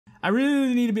I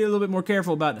really need to be a little bit more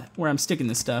careful about where I'm sticking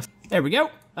this stuff. There we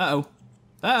go. Uh-oh.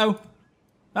 Uh-oh.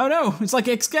 Oh no, it's like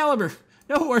Excalibur.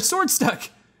 No, our sword's stuck.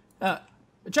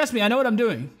 Trust me, I know what I'm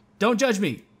doing. Don't judge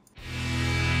me.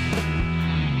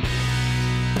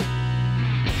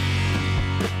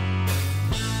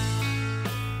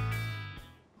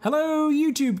 Hello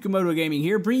YouTube, Komodo Gaming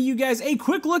here, bringing you guys a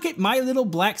quick look at my Little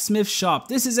Blacksmith Shop.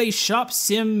 This is a shop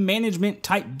sim management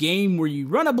type game where you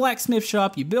run a blacksmith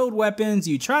shop, you build weapons,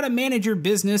 you try to manage your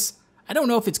business. I don't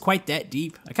know if it's quite that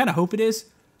deep. I kind of hope it is.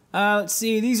 Let's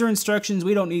see, these are instructions,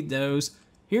 we don't need those.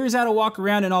 Here's how to walk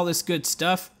around and all this good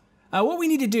stuff. What we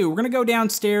need to do, we're going to go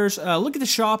downstairs, look at the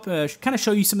shop, kind of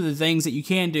show you some of the things that you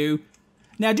can do.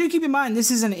 Now do keep in mind, this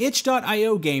is an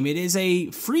itch.io game. It is a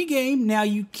free game. Now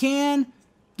you can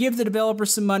give the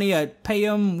developers some money, pay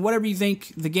them whatever you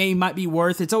think the game might be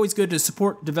worth. It's always good to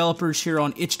support developers here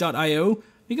on itch.io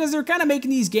because they're kind of making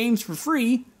these games for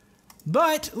free.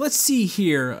 But let's see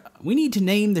here. We need to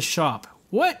name the shop.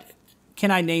 What can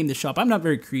I name the shop? I'm not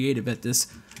very creative at this.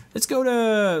 Let's go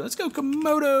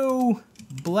Komodo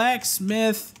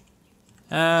Blacksmith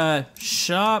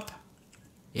Shop.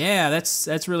 Yeah,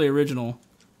 that's really original.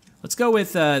 Let's go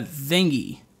with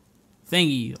Thingy,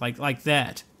 like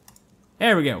that.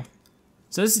 There we go.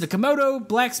 So this is the Komodo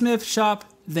Blacksmith Shop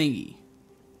Thingy.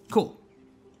 Cool.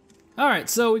 Alright,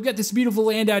 so we've got this beautiful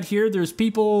land out here. There's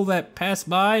people that pass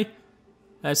by.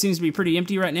 It seems to be pretty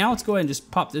empty right now. Let's go ahead and just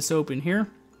pop this open here.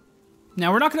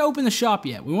 Now, we're not going to open the shop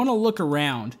yet. We want to look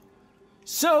around.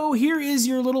 So here is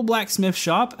your little blacksmith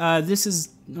shop. This is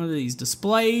one of these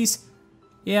displays.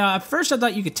 Yeah, at first I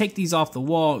thought you could take these off the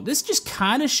wall. This just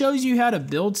kind of shows you how to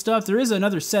build stuff. There is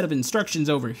another set of instructions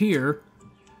over here.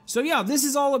 So yeah, this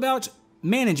is all about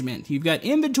management. You've got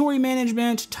inventory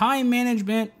management, time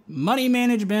management, money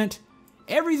management,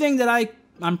 everything that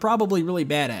I'm probably really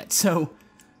bad at. So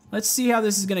let's see how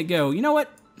this is gonna go. You know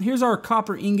what? Here's our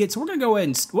copper ingots. We're gonna go ahead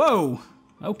and, whoa,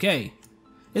 okay.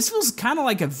 This feels kind of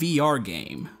like a VR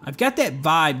game. I've got that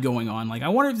vibe going on. Like, I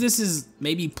wonder if this is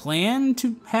maybe planned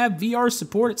to have VR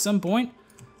support at some point.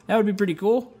 That would be pretty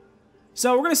cool.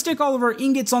 So we're going to stick all of our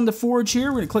ingots on the forge here.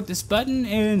 We're going to click this button,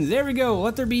 and there we go.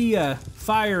 Let there be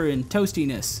fire and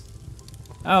toastiness.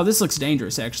 Oh, this looks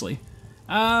dangerous, actually.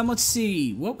 Let's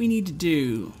see what we need to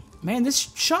do. Man, this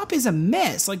shop is a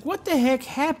mess. Like, what the heck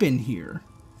happened here?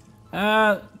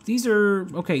 These are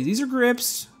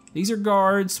grips. These are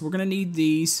guards. We're going to need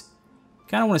these.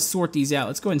 Kind of want to sort these out.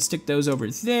 Let's go ahead and stick those over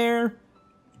there.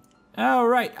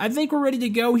 Alright, I think we're ready to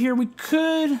go here. We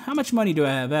could... How much money do I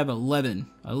have? I have 11.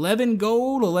 11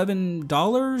 gold?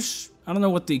 $11? I don't know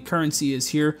what the currency is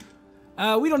here.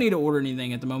 We don't need to order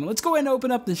anything at the moment. Let's go ahead and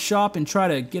open up the shop and try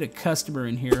to get a customer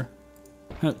in here.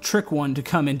 Trick one to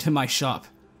come into my shop.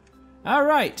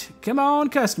 Alright, come on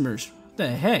customers. What the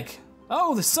heck?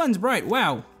 Oh, the sun's bright.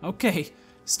 Wow. Okay.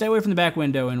 Stay away from the back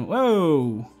window and...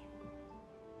 Whoa.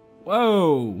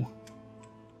 Whoa.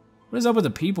 What is up with the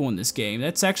people in this game?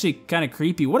 That's actually kind of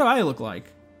creepy. What do I look like?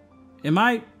 Am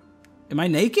I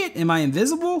naked? Am I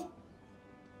invisible?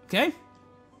 Okay.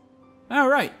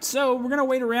 Alright, so we're gonna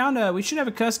wait around. We should have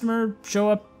a customer show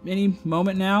up any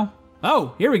moment now.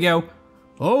 Oh, here we go.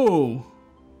 Oh.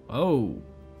 Oh.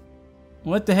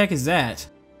 What the heck is that?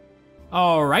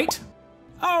 Alright.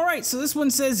 Alright, so this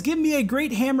one says, give me a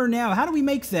great hammer now. How do we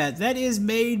make that? That is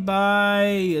made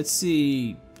by, let's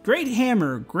see... Great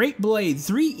hammer, great blade,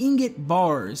 3 ingot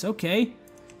bars. Okay,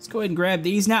 let's go ahead and grab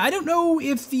these. Now, I don't know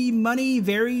if the money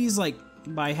varies, like,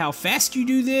 by how fast you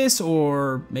do this,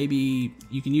 or maybe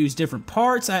you can use different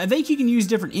parts. I think you can use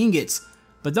different ingots,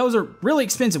 but those are really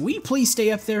expensive. Will you please stay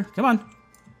up there? Come on.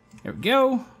 There we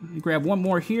go. Let me grab one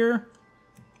more here.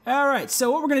 Alright,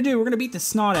 so what we're going to do, we're going to beat the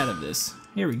snot out of this.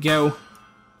 Here we go.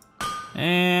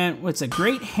 And what's a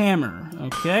great hammer?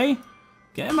 Okay.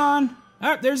 Come on.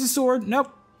 Oh, there's a sword.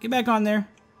 Nope. Get back on there.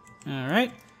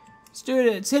 Alright. Let's do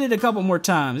it. Let's hit it a couple more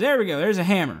times. There we go. There's a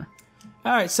hammer.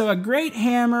 Alright, so a great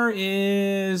hammer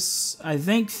is, I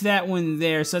think, that one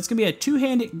there. So it's going to be a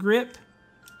two-handed grip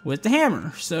with the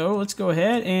hammer. So let's go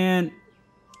ahead and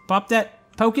pop that,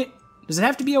 poke it. Does it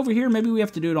have to be over here? Maybe we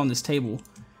have to do it on this table.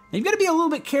 Now, you've got to be a little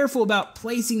bit careful about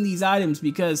placing these items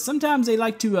because sometimes they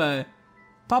like to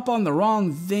pop on the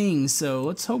wrong thing. So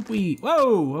let's hope we...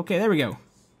 Whoa! Okay, there we go.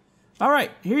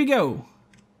 Alright, here you go.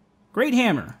 Great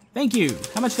hammer. Thank you.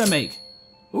 How much did I make?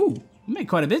 Ooh, I made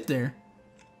quite a bit there.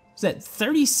 Is that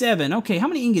 37? Okay, how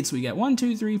many ingots we got? 1,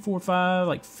 2, 3, 4, 5.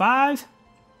 Like 5?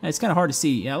 It's kind of hard to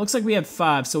see. Yeah, it looks like we have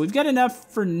 5. So we've got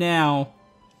enough for now.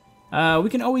 We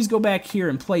can always go back here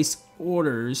and place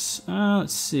orders.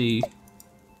 Let's see.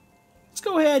 Let's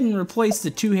go ahead and replace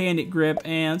the two-handed grip.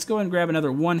 And let's go ahead and grab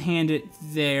another one-handed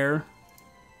there.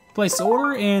 Place the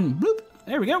order and bloop.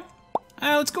 There we go.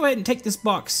 Let's go ahead and take this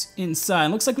box inside.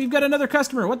 Looks like we've got another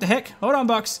customer. What the heck? Hold on,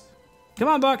 box. Come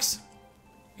on, box.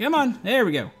 Come on. There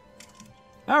we go.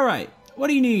 All right. What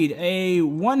do you need? A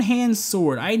one-hand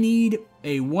sword. I need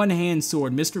a one-hand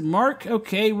sword, Mr. Mark.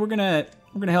 Okay, we're gonna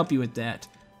help you with that.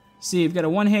 See, you've got a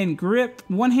one-hand grip.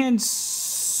 One-hand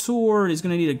sword is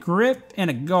gonna need a grip and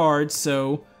a guard.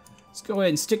 So let's go ahead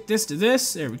and stick this to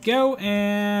this. There we go.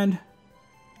 And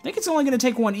I think it's only gonna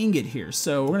take one ingot here.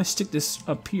 So we're gonna stick this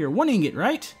up here. One ingot,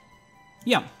 right?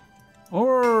 Yeah.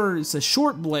 Or it's a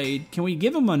short blade. Can we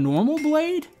give him a normal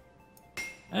blade?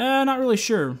 Not really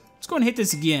sure. Let's go ahead and hit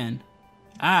this again.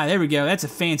 Ah, there we go. That's a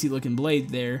fancy looking blade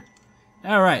there.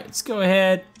 All right, let's go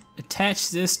ahead, attach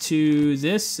this to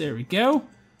this. There we go.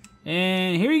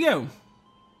 And here you go.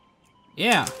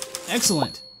 Yeah,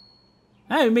 excellent.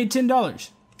 Hey, we made $10.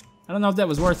 I don't know if that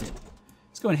was worth it.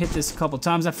 Let's go and hit this a couple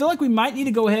times. I feel like we might need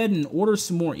to go ahead and order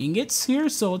some more ingots here,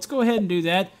 so let's go ahead and do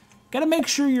that. Gotta make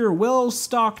sure you're well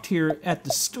stocked here at the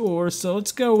store, so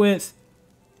let's go with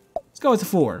the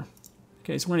 4.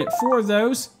 Okay, so we're gonna get 4 of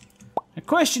those. The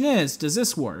question is, does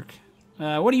this work?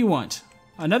 What do you want?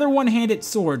 Another one-handed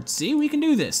sword. See, we can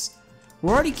do this.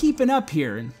 We're already keeping up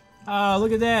here. And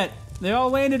look at that. They all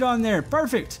landed on there.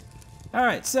 Perfect. All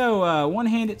right, so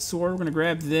one-handed sword. We're gonna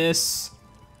grab this.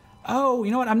 Oh,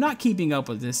 you know what? I'm not keeping up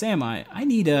with this, am I? I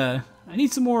need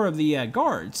some more of the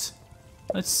guards.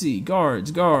 Let's see,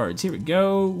 guards. Here we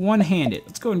go. One-handed.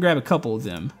 Let's go and grab a couple of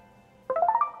them.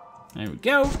 There we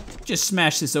go. Just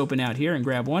smash this open out here and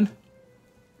grab one.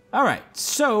 All right,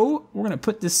 so we're gonna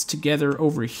put this together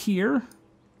over here.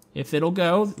 If it'll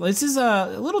go. This is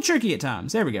a little tricky at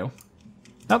times. There we go.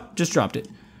 Oh, just dropped it.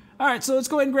 All right, so let's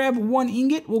go ahead and grab one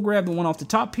ingot. We'll grab the one off the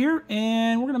top here,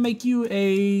 and we're gonna make you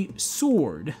a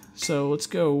sword. So let's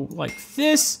go like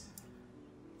this.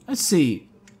 Let's see.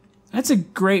 That's a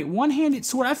great one-handed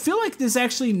sword. I feel like this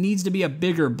actually needs to be a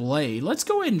bigger blade. Let's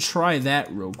go ahead and try that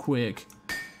real quick.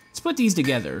 Let's put these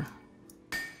together.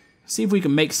 See if we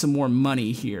can make some more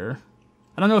money here.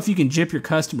 I don't know if you can jip your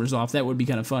customers off. That would be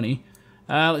kind of funny.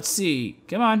 Let's see.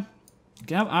 Come on.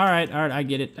 All right. I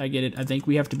get it. I think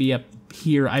we have to be up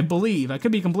here, I believe. I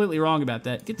could be completely wrong about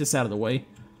that. Get this out of the way.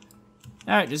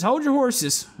 All right, just hold your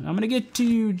horses. I'm going to get to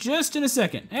you just in a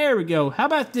second. There we go. How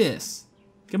about this?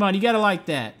 Come on, you got to like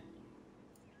that.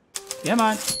 Come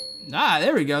on. Ah,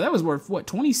 there we go. That was worth, what,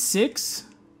 26?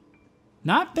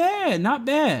 Not bad, not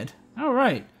bad. All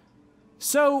right.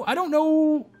 So, I don't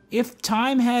know if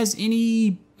time has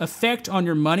any effect on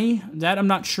your money. That I'm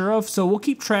not sure of, so we'll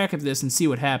keep track of this and see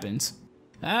what happens.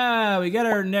 Ah, we got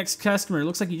our next customer.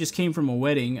 Looks like he just came from a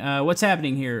wedding. What's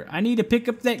happening here? I need to pick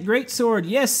up that great sword.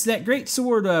 Yes, that great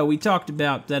sword we talked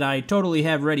about that I totally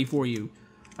have ready for you.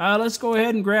 Let's go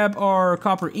ahead and grab our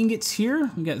copper ingots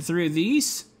here. We got 3 of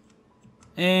these.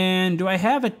 And do I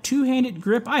have a two-handed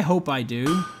grip? I hope I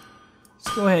do.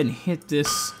 Let's go ahead and hit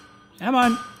this. Come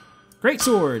on. Great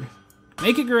sword.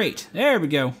 Make it great. There we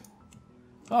go.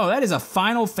 Oh, that is a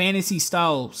Final Fantasy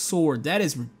style sword. That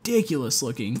is ridiculous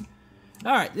looking.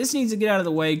 All right, this needs to get out of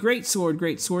the way. Great sword,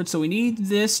 great sword. So we need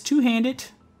this two-handed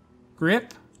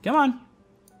grip. Come on.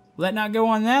 Will that not go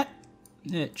on that?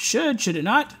 It should it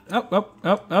not?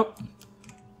 Oh,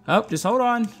 just hold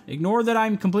on. Ignore that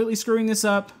I'm completely screwing this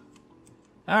up.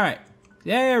 All right,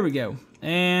 there we go.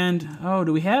 And, oh,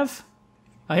 do we have?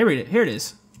 Oh, here it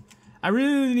is. I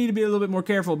really need to be a little bit more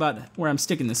careful about where I'm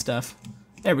sticking this stuff.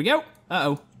 There we go.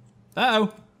 Uh-oh.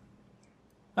 Uh-oh.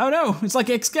 Oh, no, it's like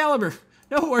Excalibur.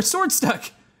 No, our sword's stuck.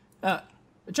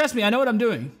 Trust me, I know what I'm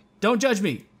doing. Don't judge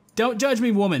me. Don't judge me,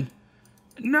 woman.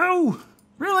 No!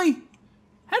 Really?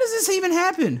 How does this even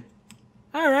happen?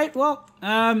 All right, well,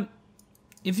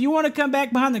 if you want to come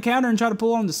back behind the counter and try to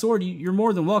pull on the sword, you're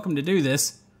more than welcome to do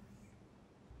this.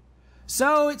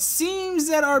 So it seems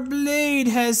that our blade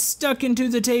has stuck into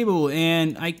the table,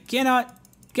 and I cannot...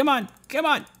 Come on,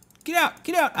 get out.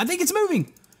 I think it's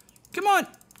moving. Come on,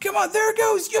 there it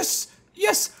goes.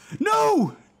 Yes,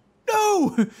 no,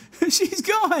 she's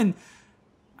gone.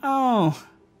 Oh,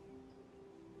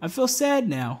 I feel sad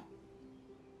now.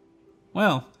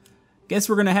 Well, guess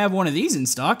we're gonna have one of these in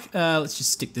stock. Let's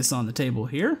just stick this on the table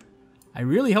here. I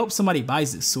really hope somebody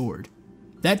buys this sword.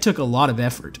 That took a lot of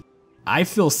effort. I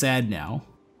feel sad now.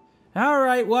 All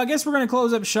right, well, I guess we're gonna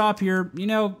close up shop here. You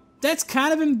know, that's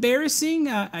kind of embarrassing.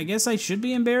 I guess I should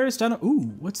be embarrassed.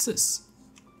 Ooh, what's this?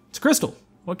 It's crystal.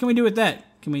 What can we do with that?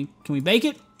 Can we bake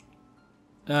it?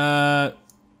 Hope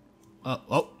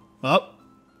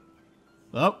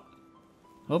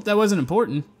that wasn't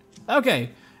important. Okay.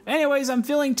 Anyways, I'm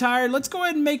feeling tired. Let's go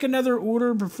ahead and make another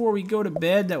order before we go to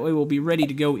bed. That way we'll be ready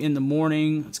to go in the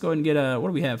morning. Let's go ahead and get what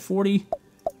do we have? 40.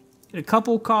 Get a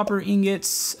couple copper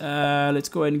ingots. Let's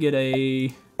go ahead and get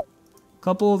a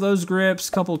couple of those grips,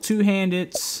 couple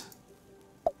two-handeds.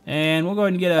 And we'll go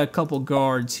ahead and get a couple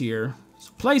guards here.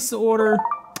 So place the order.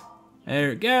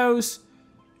 There it goes.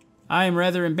 I am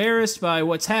rather embarrassed by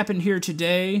what's happened here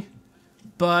today,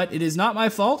 but it is not my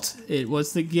fault. It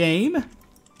was the game.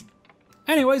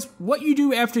 Anyways, what you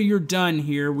do after you're done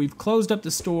here, we've closed up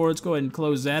the store. Let's go ahead and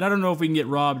close that. I don't know if we can get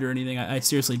robbed or anything. I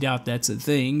seriously doubt that's a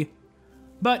thing.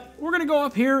 But we're going to go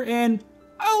up here and...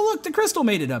 Oh, look, the crystal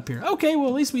made it up here. Okay, well,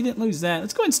 at least we didn't lose that.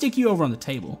 Let's go ahead and stick you over on the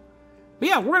table. But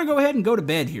yeah, we're going to go ahead and go to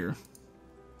bed here.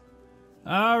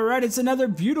 Alright, it's another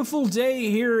beautiful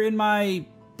day here in my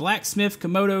blacksmith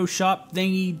Komodo shop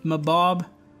thingy mabob.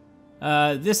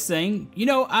 This thing. You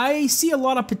know, I see a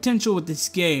lot of potential with this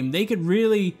game. They could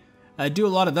really do a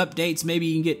lot of updates. Maybe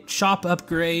you can get shop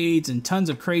upgrades and tons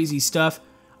of crazy stuff.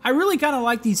 I really kind of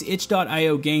like these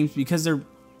itch.io games because they're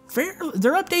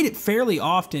updated fairly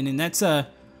often, and that's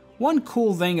one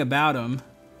cool thing about them.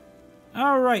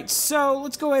 Alright, so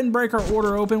let's go ahead and break our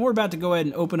order open. We're about to go ahead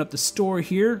and open up the store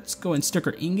here. Let's go ahead and stick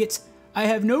our ingots. I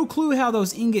have no clue how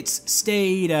those ingots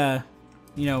stayed,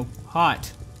 you know,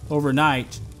 hot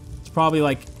overnight. It's probably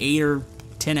like 8 or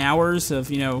 10 hours of,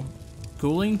 you know,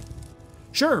 cooling.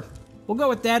 Sure, we'll go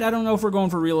with that. I don't know if we're going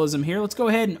for realism here. Let's go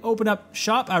ahead and open up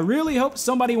shop. I really hope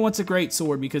somebody wants a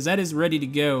greatsword because that is ready to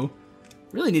go.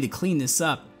 Really need to clean this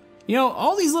up. You know,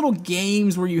 all these little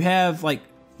games where you have, like,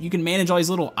 you can manage all these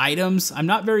little items. I'm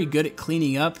not very good at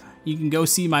cleaning up. You can go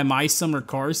see my Summer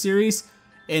Car series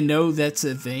and know that's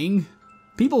a thing.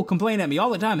 People complain at me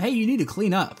all the time, hey, you need to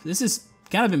clean up. This is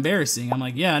kind of embarrassing. I'm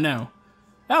like, yeah, I know.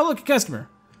 Oh, look, a customer.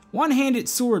 One-handed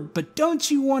sword, but don't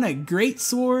you want a great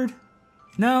sword?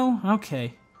 No?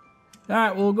 Okay.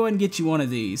 Alright, we'll go ahead and get you one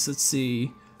of these. Let's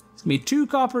see. It's gonna be 2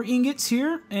 copper ingots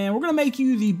here, and we're gonna make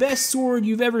you the best sword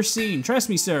you've ever seen. Trust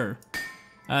me, sir.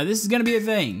 This is gonna be a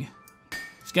thing.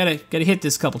 Just gotta hit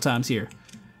this a couple times here.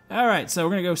 Alright, so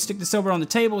we're gonna go stick this over on the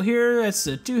table here. That's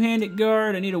a 2-handed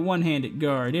guard. I need a 1-handed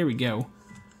guard. There we go.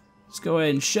 Let's go ahead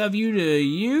and shove you to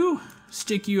you.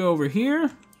 Stick you over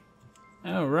here.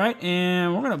 Alright,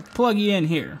 and we're gonna plug you in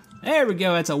here. There we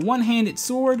go. That's a 1-handed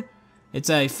sword. It's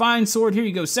a fine sword. Here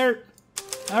you go, sir.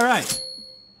 Alright.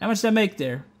 How much did I make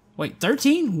there? Wait,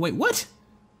 13? Wait, what?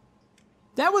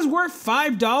 That was worth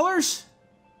 $5?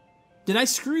 Did I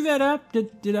screw that up?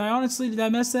 Did I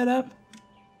mess that up?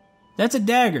 That's a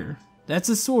dagger. That's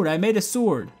a sword. I made a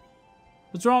sword.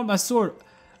 What's wrong with my sword?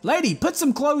 Lady, put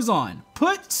some clothes on.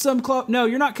 Put some clothes. No,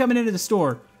 you're not coming into the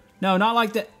store. No, not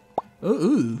like that.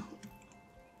 Ooh.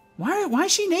 Why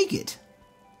is she naked?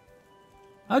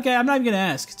 Okay, I'm not even gonna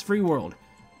ask. It's free world.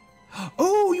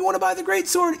 Oh, you want to buy the great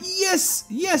sword? Yes,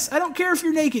 yes. I don't care if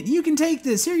you're naked. You can take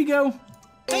this. Here you go.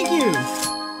 Thank you.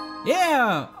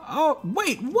 Yeah. Oh,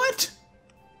 wait, what?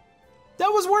 That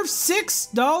was worth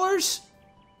 $6?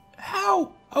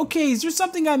 How? Okay, is there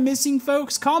something I'm missing,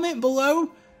 folks? Comment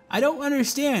below. I don't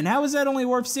understand. How is that only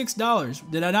worth $6?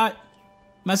 Did I not?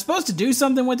 Am I supposed to do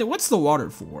something with it? What's the water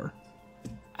for?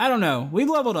 I don't know. We've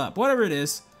leveled up, whatever it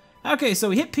is. Okay, so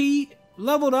we hit P,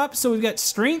 leveled up, so we've got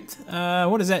strength.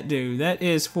 What does that do? That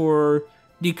is for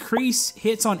decrease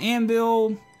hits on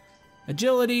anvil,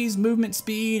 agilities, movement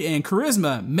speed, and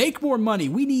charisma. Make more money.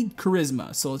 We need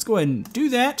charisma. So let's go ahead and do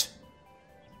that.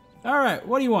 Alright,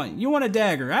 what do you want? You want a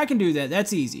dagger. I can do that.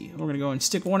 That's easy. We're going to go and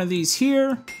stick one of these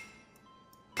here.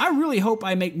 I really hope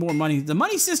I make more money. The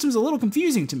money system's a little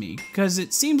confusing to me, because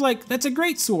it seems like that's a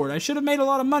great sword. I should have made a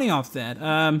lot of money off that.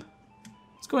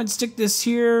 Let's go ahead and stick this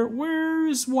here.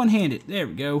 Where's one-handed? There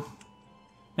we go.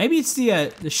 Maybe it's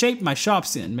the shape my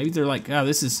shop's in. Maybe they're like, oh,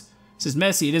 this is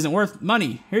messy. It isn't worth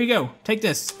money. Here you go. Take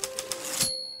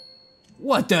this.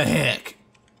 What the heck?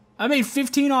 I made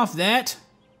 15 off that?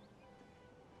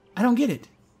 I don't get it.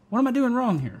 What am I doing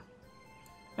wrong here?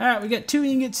 Alright, we got 2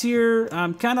 ingots here.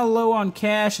 I'm kind of low on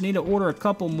cash. I need to order a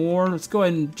couple more. Let's go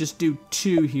ahead and just do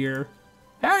 2 here.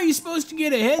 How are you supposed to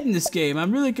get ahead in this game?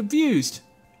 I'm really confused.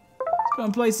 Let's go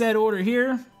and place that order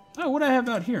here. Oh, what do I have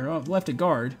out here? Oh, I've left a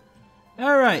guard.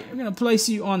 Alright, we're going to place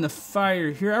you on the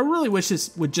fire here. I really wish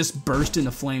this would just burst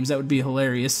into flames. That would be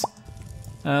hilarious.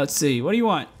 Let's see. What do you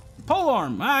want?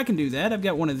 Polearm. I can do that. I've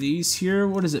got one of these here.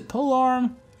 What is it?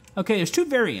 Polearm. Okay, there's 2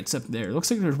 variants up there.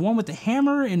 Looks like there's one with the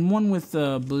hammer and one with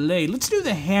the blade. Let's do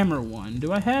the hammer one.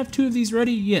 Do I have 2 of these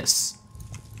ready? Yes.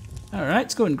 Alright,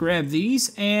 let's go ahead and grab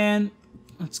these, and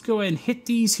let's go ahead and hit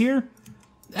these here.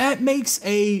 That makes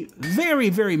a very,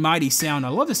 very mighty sound. I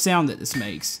love the sound that this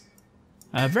makes.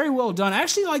 Very well done. I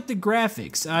actually like the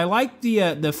graphics. I like the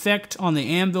effect on the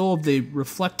anvil, the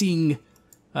reflecting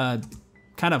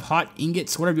kind of hot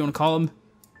ingots, whatever you want to call them.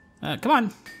 Come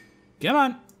on. Come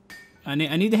on. I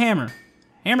need the hammer.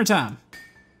 Hammer time.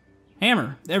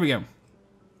 Hammer. There we go.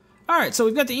 Alright, so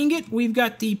we've got the ingot. We've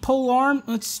got the pole arm.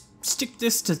 Let's stick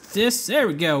this to this. There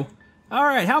we go.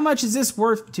 Alright, how much is this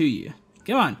worth to you?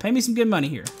 Come on, pay me some good money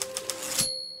here.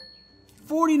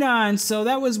 49, so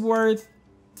that was worth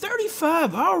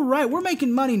 35. Alright, we're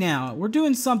making money now. We're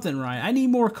doing something right. I need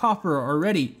more copper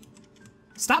already.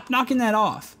 Stop knocking that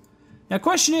off. Now,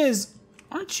 question is,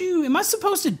 am I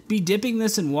supposed to be dipping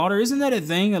this in water? Isn't that a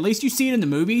thing? At least you see it in the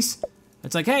movies.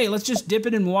 It's like, hey, let's just dip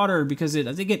it in water because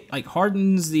I think it like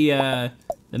hardens the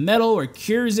metal or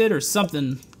cures it or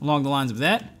something along the lines of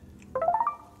that.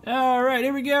 All right,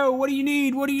 here we go. What do you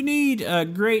need? What do you need? A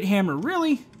great hammer.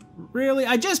 Really? Really?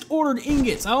 I just ordered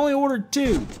ingots. I only ordered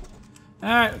 2. All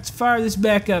right, let's fire this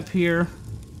back up here.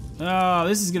 Oh,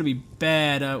 this is gonna be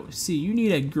bad. See, you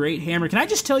need a great hammer. Can I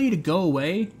just tell you to go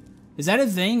away? Is that a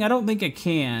thing? I don't think I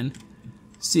can.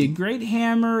 See, a great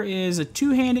hammer is a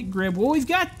 2-handed grip. Well, we've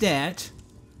got that.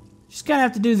 Just gotta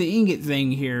have to do the ingot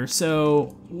thing here.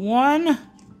 So, 1,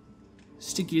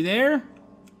 stick you there.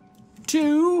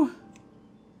 2,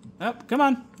 up, come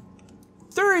on.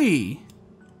 3.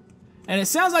 And it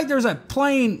sounds like there's a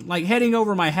plane like heading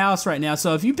over my house right now.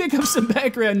 So if you pick up some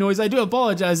background noise, I do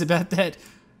apologize about that.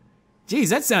 Geez,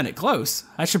 that sounded close.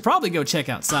 I should probably go check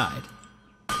outside.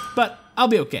 But I'll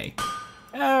be okay.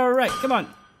 All right, come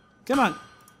on. Come on.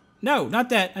 No, not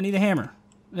that. I need a hammer.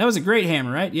 That was a great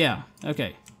hammer, right? Yeah,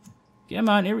 okay. Come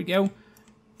on, here we go.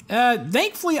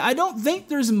 Thankfully, I don't think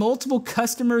there's multiple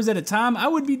customers at a time. I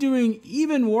would be doing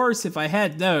even worse if I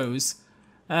had those.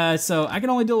 So I can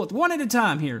only deal with 1 at a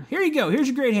time here. Here you go, here's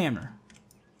your great hammer.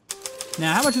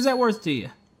 Now, how much was that worth to you?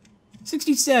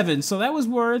 67, so that was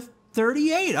worth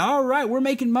 38. All right, we're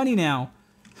making money now.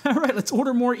 All right, let's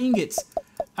order more ingots.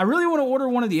 I really want to order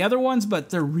one of the other ones, but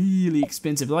they're really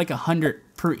expensive. They're like 100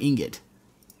 per ingot.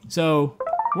 So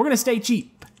we're gonna stay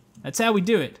cheap. That's how we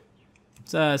do it.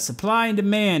 It's supply and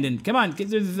demand, and come on, get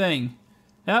through the thing.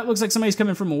 It looks like somebody's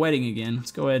coming from a wedding again.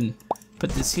 Let's go ahead and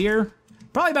put this here.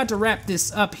 Probably about to wrap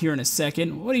this up here in a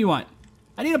second. What do you want?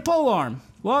 I need a pole arm.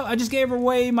 Well, I just gave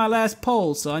away my last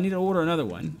pole, so I need to order another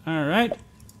one. All right.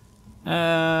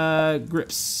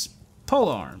 Grips. Pole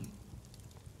arm.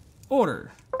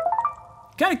 Order.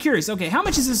 Kind of curious. Okay, how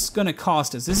much is this going to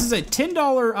cost us? This is a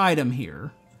 $10 item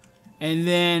here. And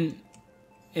then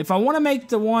if I want to make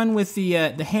the one with the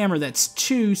hammer, that's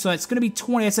 2, so that's going to be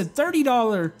 20. That's a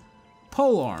 $30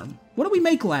 pole arm. What did we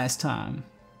make last time?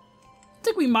 I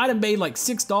think we might have made like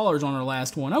 $6 on our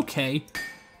last one. Okay.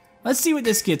 Let's see what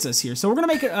this gets us here. So we're going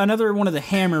to make another one of the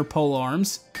hammer pole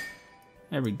arms.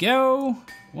 There we go.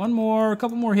 One more. A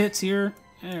couple more hits here.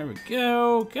 There we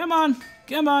go. Come on.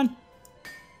 Come on.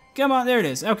 Come on. There it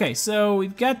is. Okay, so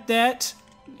we've got that.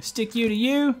 Stick you to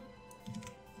you.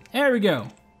 There we go.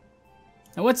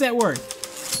 Now what's that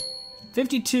worth?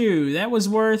 52. That was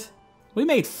worth... We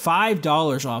made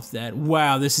 $5 off that.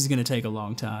 Wow, this is going to take a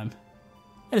long time.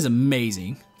 That is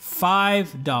amazing.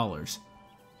 $5.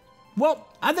 Well,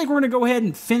 I think we're going to go ahead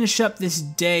and finish up this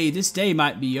day. This day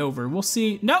might be over. We'll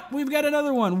see. Nope, we've got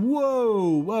another one. Whoa,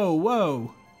 whoa,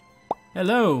 whoa.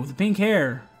 Hello, the pink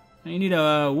hair. You need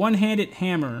a one-handed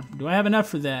hammer. Do I have enough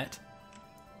for that?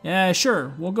 Yeah,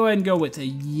 sure. We'll go ahead and go with a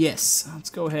yes. Let's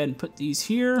go ahead and put these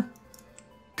here.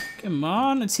 Come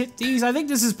on, let's hit these. I think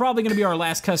this is probably going to be our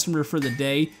last customer for the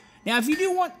day. Now, if you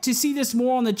do want to see this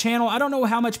more on the channel, I don't know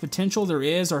how much potential there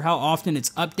is or how often it's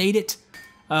updated.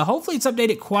 Hopefully it's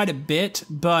updated quite a bit,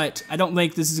 but I don't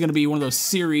think this is going to be one of those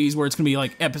series where it's going to be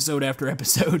like episode after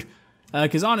episode.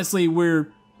 Because honestly,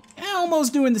 we're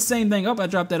almost doing the same thing. Oh, I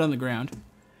dropped that on the ground.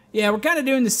 Yeah, we're kind of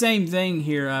doing the same thing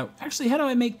here. Actually, how do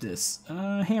I make this?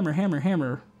 Hammer, hammer,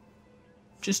 hammer.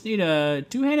 Just need a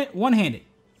two-handed, one-handed.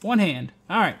 One hand.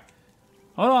 All right.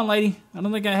 Hold on, lady. I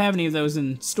don't think I have any of those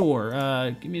in store.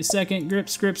 Give me a second.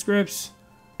 Grips, grips, grips.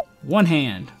 One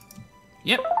hand.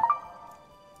 Yep.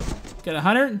 Got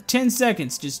 110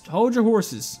 seconds. Just hold your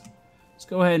horses. Let's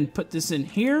go ahead and put this in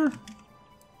here.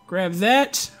 Grab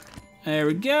that. There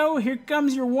we go. Here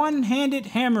comes your one-handed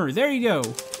hammer. There you go.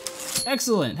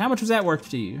 Excellent. How much was that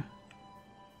worth to you?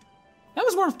 That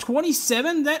was worth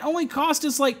 27? That only cost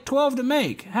us like 12 to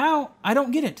make. How? I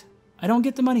don't get it. I don't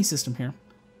get the money system here.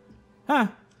 Huh.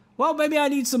 Well, maybe I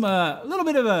need some, a little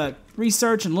bit of a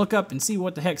research and look up and see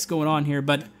what the heck's going on here,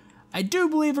 but I do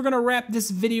believe we're going to wrap this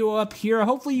video up here.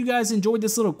 Hopefully you guys enjoyed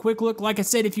this little quick look. Like I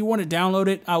said, if you want to download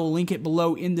it, I will link it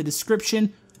below in the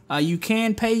description. You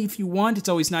can pay if you want. It's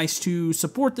always nice to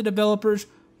support the developers,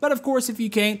 but of course, if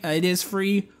you can't, it is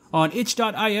free on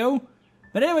itch.io.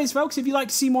 But anyways, folks, if you'd like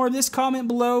to see more of this, comment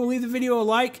below, leave the video a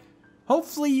like.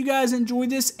 Hopefully you guys enjoyed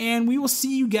this, and we will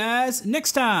see you guys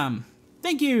next time.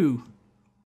 Thank you.